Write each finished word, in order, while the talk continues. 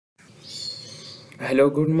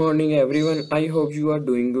Hello, good morning everyone. I hope you are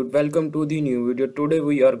doing good. Welcome to the new video. Today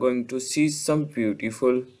we are going to see some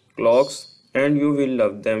beautiful clocks and you will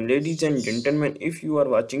love them. Ladies and gentlemen, if you are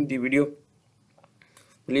watching the video,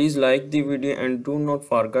 please like the video and do not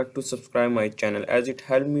forget to subscribe my channel as it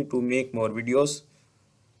helps me to make more videos.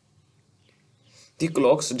 The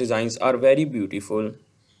clocks designs are very beautiful.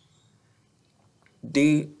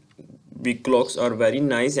 The big clocks are very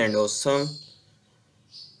nice and awesome.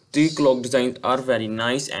 The clock designs are very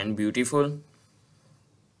nice and beautiful.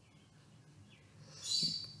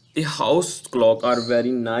 The house clock are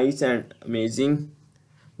very nice and amazing.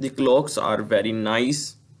 The clocks are very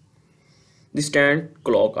nice. The stand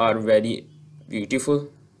clock are very beautiful.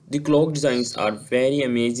 The clock designs are very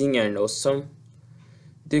amazing and awesome.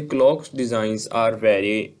 The clock designs are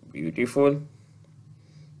very beautiful.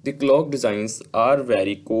 The clock designs are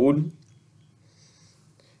very cool.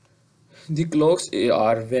 The clocks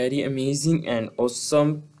are very amazing and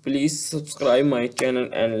awesome. Please subscribe my channel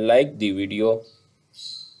and like the video.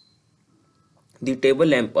 The table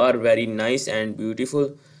lamp are very nice and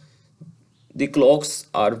beautiful. The clocks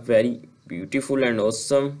are very beautiful and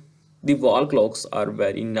awesome. The wall clocks are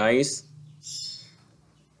very nice.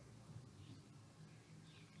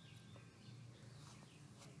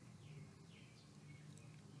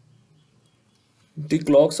 The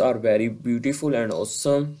clocks are very beautiful and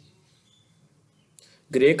awesome.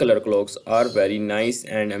 Grey color clocks are very nice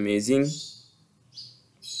and amazing.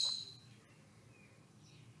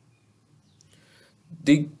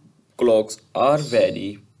 The clocks are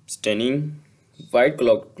very stunning. White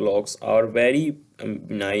clocks are very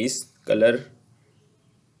nice color.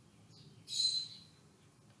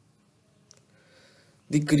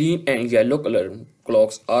 The green and yellow color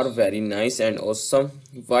clocks are very nice and awesome.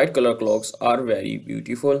 White color clocks are very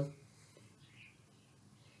beautiful.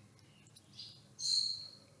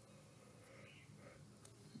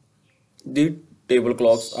 The table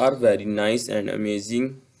clocks are very nice and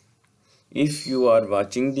amazing. If you are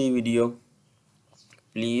watching the video,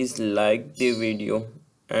 please like the video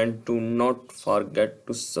and do not forget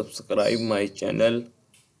to subscribe my channel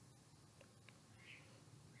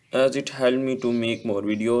as it helps me to make more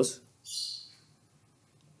videos.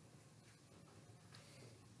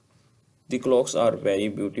 The clocks are very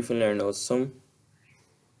beautiful and awesome.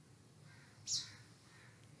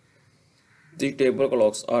 The table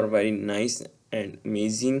clocks are very nice and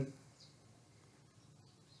amazing.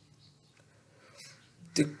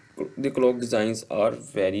 The, the clock designs are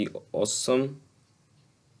very awesome.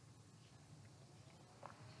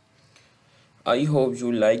 I hope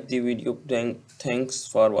you like the video. Thanks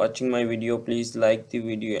for watching my video. Please like the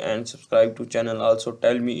video and subscribe to channel. Also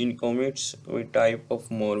tell me in comments what type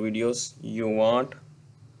of more videos you want.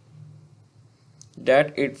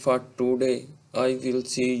 That it for today. I will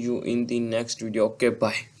see you in the next video. Okay,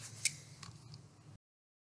 bye.